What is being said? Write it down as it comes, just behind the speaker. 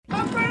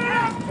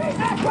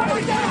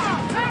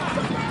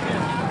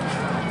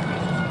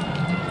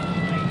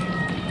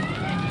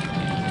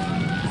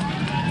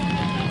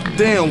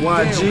Damn,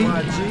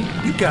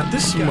 YG, you got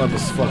this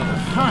motherfucker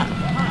hot.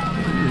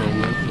 You know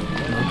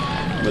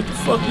what the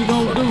fuck you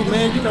gonna do,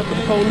 man? You got the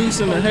police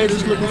and the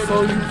haters looking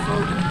for you.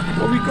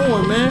 Where we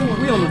going, man?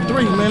 We on the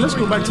 3, man. Let's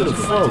go back to the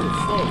 4.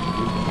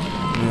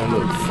 Man,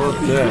 look, fuck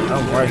that.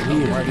 I'm right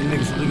here. These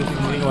niggas looking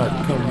for me. They gonna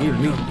have to come get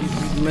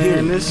me.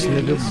 Man, this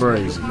nigga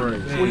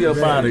brazy. We up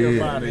out of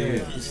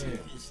here.